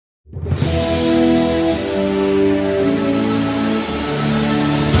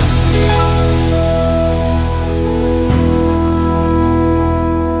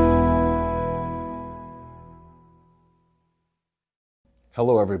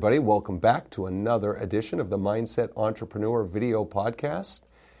Hello, everybody. Welcome back to another edition of the Mindset Entrepreneur video podcast.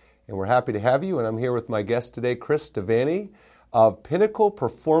 And we're happy to have you. And I'm here with my guest today, Chris DeVany of Pinnacle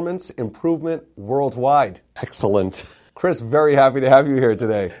Performance Improvement Worldwide. Excellent. Chris, very happy to have you here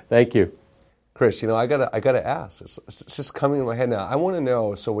today. Thank you. Chris, I gotta ask. It's just coming in my head now. I want to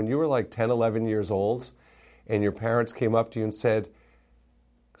know, so when you were like 10, 11 years old and your parents came up to you and said,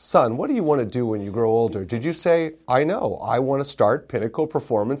 "Son, what do you want to do when you grow older?" Did you say, "I know, I want to start Pinnacle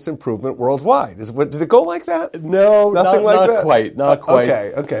Performance Improvement Worldwide"? Did it go like that? No, Nothing like that? Not quite.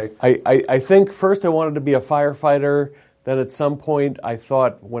 Okay. I think first I wanted to be a firefighter. Then at some point I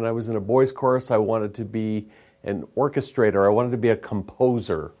thought when I was in a boys' chorus I wanted to be an orchestrator. I wanted to be a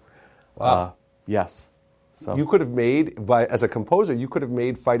composer. Wow. Yes. So. You could have made, as a composer, you could have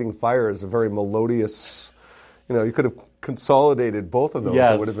made Fighting Fires a very melodious, you could have consolidated both of those.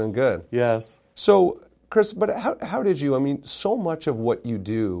 Yes. It would have been good. Yes. So, Chris, but how did you, so much of what you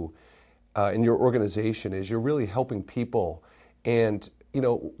do in your organization is you're really helping people. And,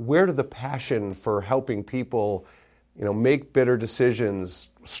 where did the passion for helping people, make better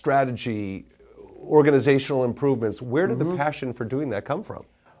decisions, strategy, organizational improvements, where did the passion for doing that come from?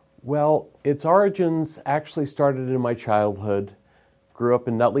 Well, its origins actually started in my childhood. Grew up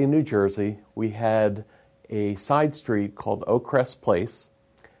in Nutley, New Jersey. We had a side street called Oakcrest Place.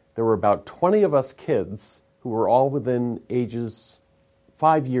 There were about 20 of us kids who were all within ages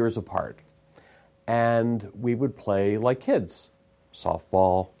 5 years apart. And we would play like kids.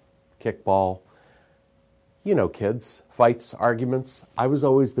 Softball, kickball, kids, fights, arguments. I was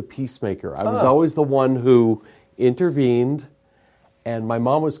always the peacemaker. I was always the one who intervened. And my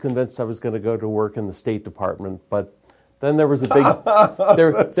mom was convinced I was going to go to work in the State Department, but then there was a big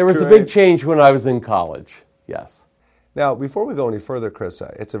there was a big change when I was in college. Yes. Now, before we go any further, Chris,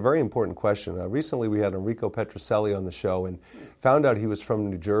 it's a very important question. Recently, we had Enrico Petrocelli on the show and found out he was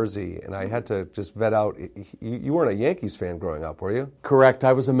from New Jersey, and I had to just vet out. You weren't a Yankees fan growing up, were you? Correct.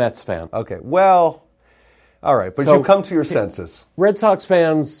 I was a Mets fan. Okay. Well, all right, but you come to your senses. Red Sox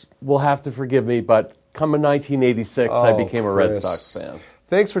fans will have to forgive me, but come in 1986, I became a Red Sox fan.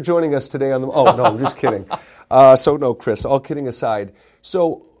 Thanks for joining us today on the... Oh, no, I'm just kidding. No, Chris, all kidding aside.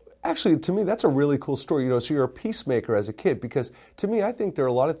 So, actually, to me, that's a really cool story. So you're a peacemaker as a kid, because to me, I think there are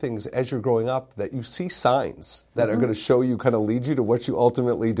a lot of things as you're growing up that you see signs that are going to show you, kind of lead you to what you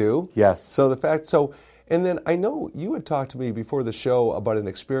ultimately do. Yes. And then I know you had talked to me before the show about an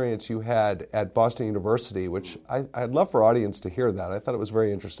experience you had at Boston University, which I'd love for our audience to hear that. I thought it was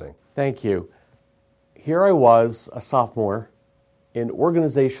very interesting. Thank you. Here I was, a sophomore, in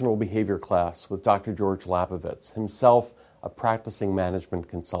organizational behavior class with Dr. George Lapovitz, himself a practicing management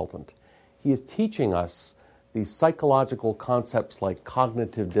consultant. He is teaching us these psychological concepts like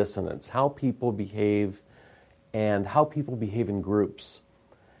cognitive dissonance, how people behave and how people behave in groups.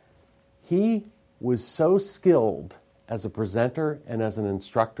 He was so skilled as a presenter and as an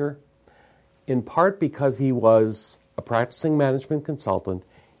instructor, in part because he was a practicing management consultant.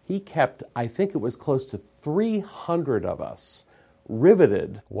 He kept, I think it was close to 300 of us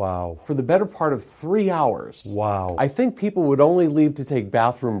riveted for the better part of 3 hours. Wow. I think people would only leave to take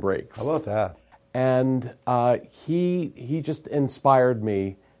bathroom breaks. How about that? And he just inspired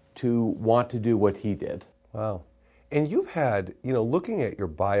me to want to do what he did. Wow. And you've had, looking at your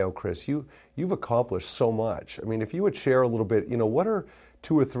bio, Chris, you've accomplished so much. If you would share a little bit, what are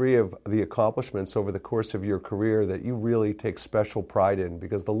 2 or 3 of the accomplishments over the course of your career that you really take special pride in?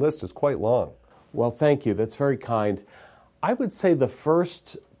 Because the list is quite long. Well, thank you. That's very kind. I would say the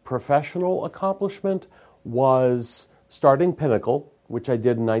first professional accomplishment was starting Pinnacle, which I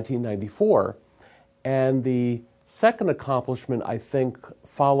did in 1994. And the second accomplishment, I think,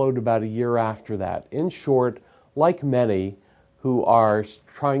 followed about a year after that. In short, like many who are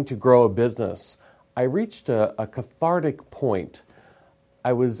trying to grow a business, I reached a cathartic point.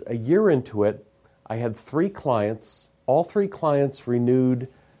 I was a year into it. I had 3 clients. All 3 clients renewed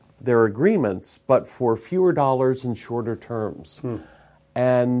their agreements, but for fewer dollars and shorter terms.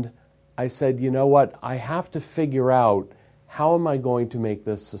 And I said, you know what? I have to figure out how am I going to make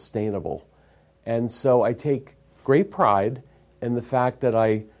this sustainable? And so I take great pride in the fact that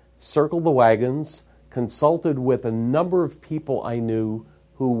I circled the wagons, consulted with a number of people I knew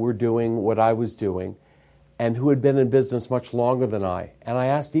who were doing what I was doing, and who had been in business much longer than I. And I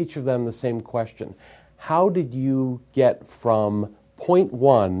asked each of them the same question. How did you get from point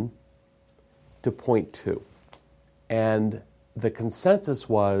 1 to point 2? And the consensus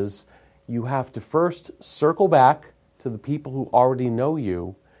was you have to first circle back to the people who already know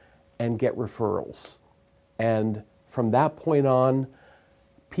you and get referrals. And from that point on,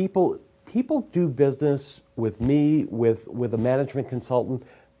 people people do business with me, with a management consultant,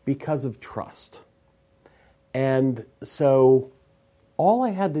 because of trust. And so all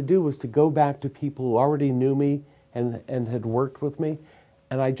I had to do was to go back to people who already knew me and had worked with me,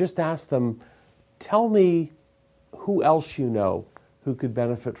 and I just asked them, tell me who else you know who could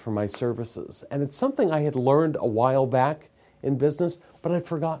benefit from my services. And it's something I had learned a while back in business, but I'd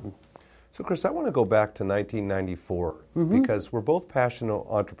forgotten. So, Chris, I want to go back to 1994 because we're both passionate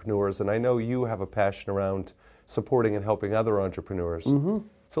entrepreneurs, and I know you have a passion around supporting and helping other entrepreneurs.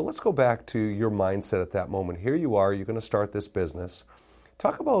 So let's go back to your mindset at that moment. Here you are, you're going to start this business.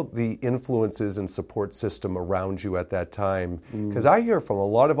 Talk about the influences and support system around you at that time. Because I hear from a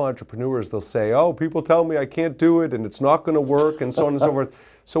lot of entrepreneurs, they'll say, oh, people tell me I can't do it and it's not going to work and so on and so forth.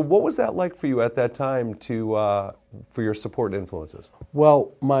 So what was that like for you at that time for your support influences?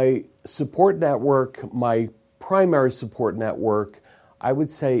 Well, my support network, my primary support network, I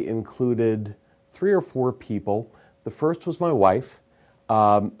would say included 3 or 4 people. The first was my wife,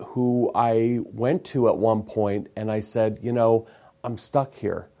 who I went to at one point and I said, I'm stuck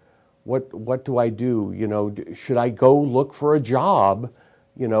here. What do I do? Should I go look for a job,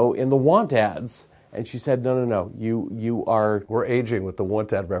 in the want ads? And she said, no, you are... We're aging with the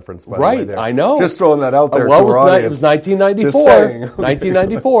want ad reference, by right, the way. There. I know. Just throwing that out there to our audience. It was 1994. Just saying.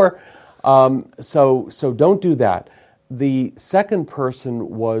 1994. So don't do that. The second person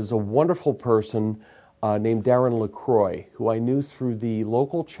was a wonderful person named Darren LaCroix, who I knew through the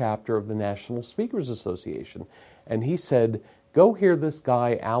local chapter of the National Speakers Association. And he said, go hear this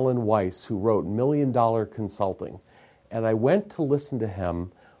guy, Alan Weiss, who wrote $1 Million Consulting. And I went to listen to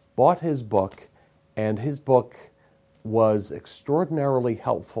him, bought his book, and his book was extraordinarily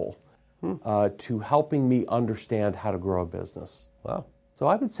helpful to helping me understand how to grow a business. Wow. So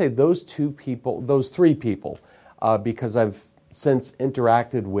I would say those 3 people, because I've since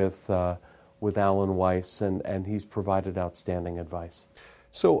interacted with Alan Weiss, and he's provided outstanding advice.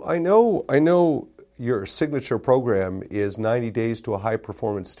 So I know your signature program is 90 Days to a High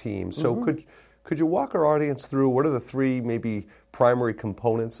Performance Team. So could you walk our audience through what are the 3 maybe primary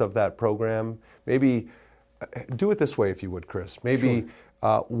components of that program? Maybe do it this way if you would, Chris. Maybe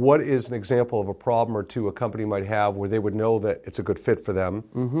what is an example of a problem or 2 a company might have where they would know that it's a good fit for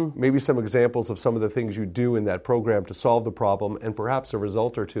them? Maybe some examples of some of the things you do in that program to solve the problem, and perhaps a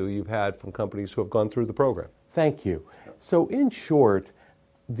result or 2 you've had from companies who have gone through the program. Thank you. So in short,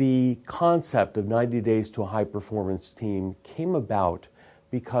 the concept of 90 Days to a High Performance Team came about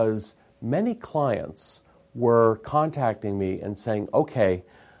because many clients were contacting me and saying, okay,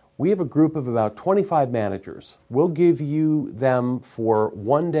 we have a group of about 25 managers. We'll give you them for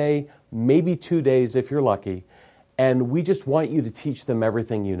 1 day, maybe 2 days if you're lucky, and we just want you to teach them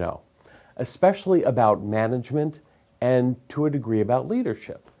everything you know, especially about management and to a degree about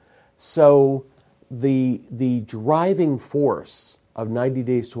leadership. So the driving force of 90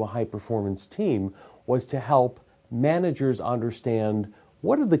 Days to a High Performance Team was to help managers understand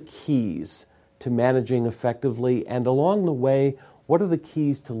what are the keys to managing effectively, and along the way, what are the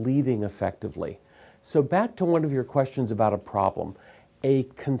keys to leading effectively? So back to one of your questions about a problem. A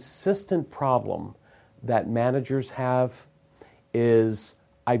consistent problem that managers have is,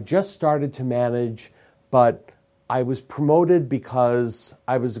 I've just started to manage, but I was promoted because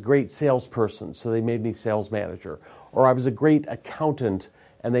I was a great salesperson, so they made me sales manager. Or I was a great accountant,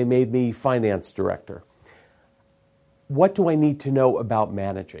 and they made me finance director. What do I need to know about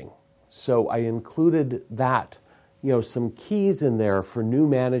managing? So I included that, some keys in there for new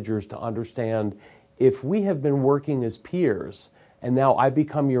managers to understand. If we have been working as peers and now I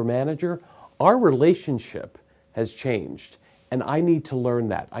become your manager, our relationship has changed, and I need to learn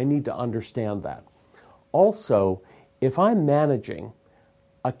that. I need to understand that. Also, if I'm managing,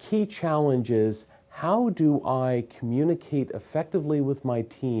 a key challenge is, how do I communicate effectively with my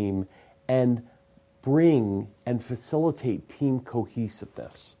team and bring and facilitate team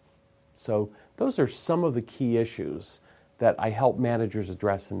cohesiveness? So those are some of the key issues that I help managers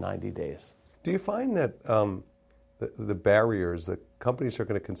address in 90 days. Do you find that the barriers that companies are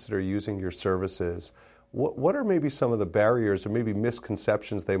going to consider using your services, what are maybe some of the barriers or maybe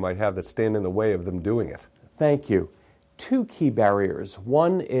misconceptions they might have that stand in the way of them doing it? Thank you. 2 key barriers.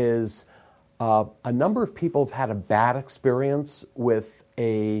 One is a number of people have had a bad experience with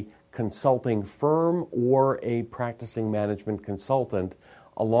a consulting firm or a practicing management consultant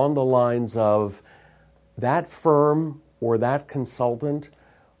along the lines of that firm or that consultant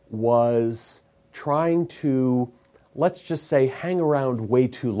was trying to, let's just say, hang around way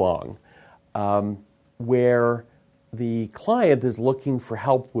too long, where the client is looking for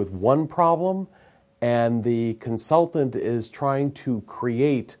help with one problem and the consultant is trying to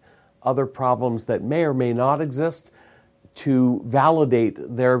create other problems that may or may not exist to validate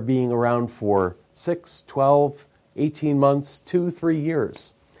their being around for 6, 12, 18 months, 2, 3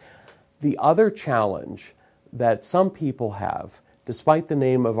 years. The other challenge that some people have, despite the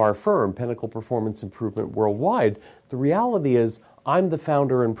name of our firm, Pinnacle Performance Improvement Worldwide, the reality is I'm the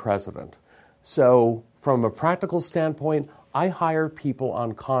founder and president. So from a practical standpoint, I hire people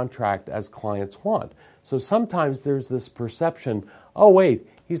on contract as clients want. So sometimes there's this perception, oh wait,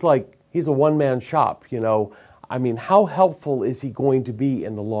 he's a one-man shop, I mean, how helpful is he going to be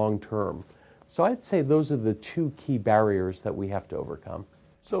in the long term? So I'd say those are the two key barriers that we have to overcome.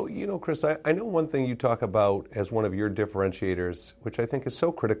 So, Chris, I know one thing you talk about as one of your differentiators, which I think is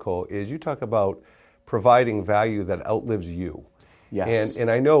so critical, is you talk about providing value that outlives you. Yes.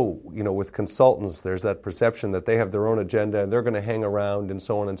 And I know, with consultants, there's that perception that they have their own agenda and they're going to hang around and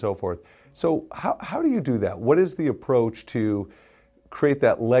so on and so forth. So how do you do that? What is the approach to create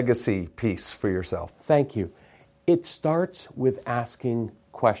that legacy piece for yourself? Thank you. It starts with asking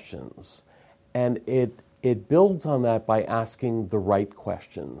questions, and it builds on that by asking the right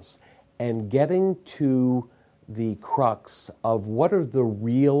questions and getting to the crux of what are the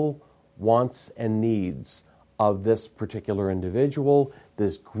real wants and needs of this particular individual,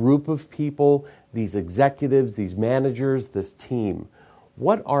 this group of people, these executives, these managers, this team.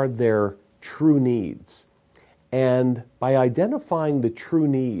 What are their true needs? And by identifying the true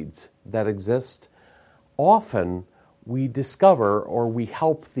needs that exist, often we discover, or we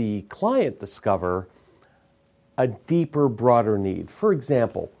help the client discover, a deeper, broader need. For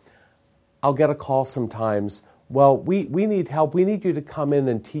example, I'll get a call sometimes, well, we need help. We need you to come in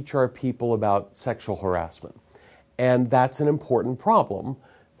and teach our people about sexual harassment. And that's an important problem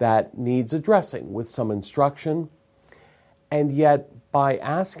that needs addressing with some instruction. And yet, by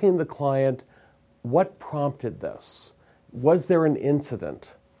asking the client, what prompted this? Was there an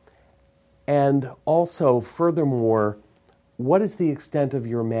incident? And also, furthermore, what is the extent of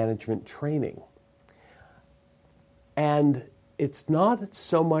your management training? And it's not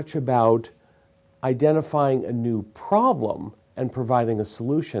so much about identifying a new problem and providing a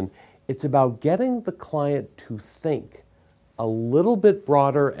solution. It's about getting the client to think a little bit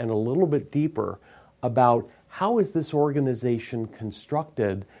broader and a little bit deeper about how is this organization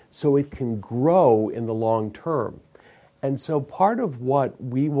constructed so it can grow in the long term. And so part of what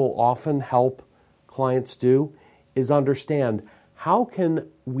we will often help clients do is understand how can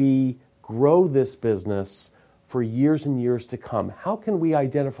we grow this business for years and years to come? How can we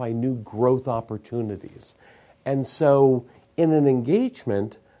identify new growth opportunities? And so in an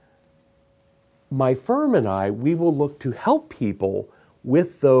engagement, my firm and I, we will look to help people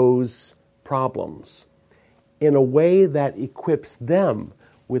with those problems in a way that equips them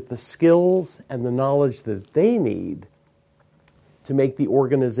with the skills and the knowledge that they need to make the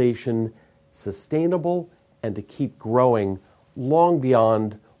organization sustainable and to keep growing long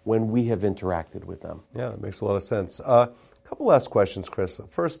beyond when we have interacted with them. Yeah, that makes a lot of sense. A couple last questions, Chris.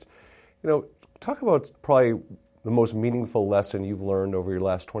 First, talk about probably the most meaningful lesson you've learned over your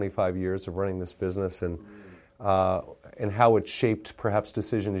last 25 years of running this business and how it shaped perhaps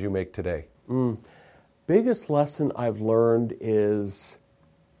decisions you make today. Biggest lesson I've learned is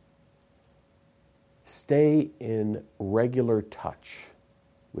stay in regular touch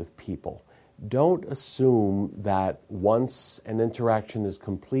with people. Don't assume that once an interaction is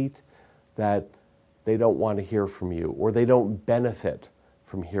complete that they don't want to hear from you or they don't benefit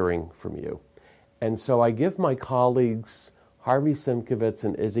from hearing from you. And so I give my colleagues Harvey Simkowitz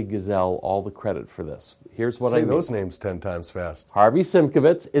and Izzy Gazelle all the credit for this. Here's what I mean. Say those names 10 times fast. Harvey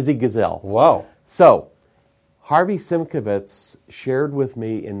Simkowitz, Izzy Gazelle. Wow. So Harvey Simkowitz shared with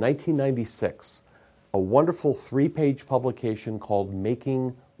me in 1996 a wonderful 3-page publication called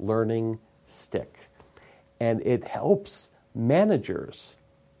Making Learning Stick. And it helps managers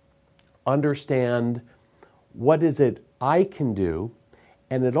understand what is it I can do,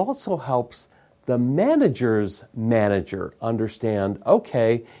 and it also helps the manager's manager understand,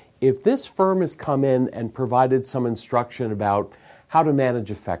 okay, if this firm has come in and provided some instruction about how to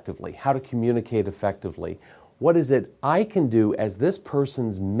manage effectively, how to communicate effectively, what is it I can do as this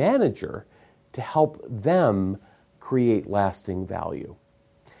person's manager to help them create lasting value?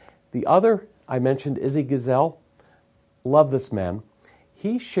 The other, I mentioned Izzy Gazelle. Love this man.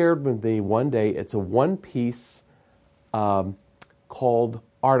 He shared with me one day, it's a one-piece called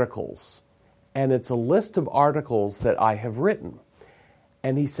Articles. And it's a list of articles that I have written.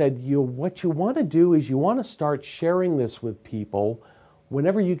 And he said, what you want to do is you want to start sharing this with people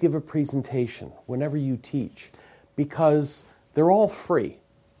whenever you give a presentation, whenever you teach, because they're all free,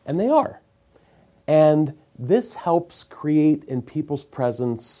 and they are. And this helps create in people's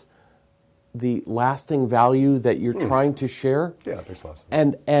presence the lasting value that you're trying to share. Yeah, it makes a lot of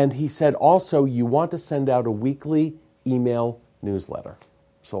sense. And he said also you want to send out a weekly email newsletter.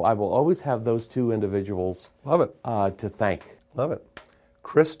 So I will always have those two individuals Love it. To thank. Love it.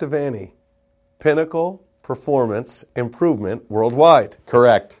 Chris DeVany, Pinnacle Performance Improvement Worldwide.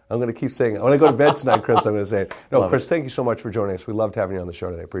 Correct. I'm going to keep saying it. When I go to bed tonight, Chris, I'm going to say it. No, Love Chris, it. thank you so much for joining us. We loved having you on the show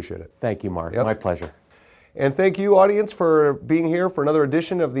today. Appreciate it. Thank you, Mark. Yep. My pleasure. And thank you, audience, for being here for another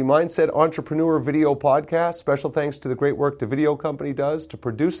edition of the Mindset Entrepreneur Video Podcast. Special thanks to the great work the video company does to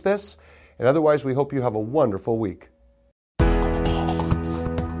produce this. And otherwise, we hope you have a wonderful week.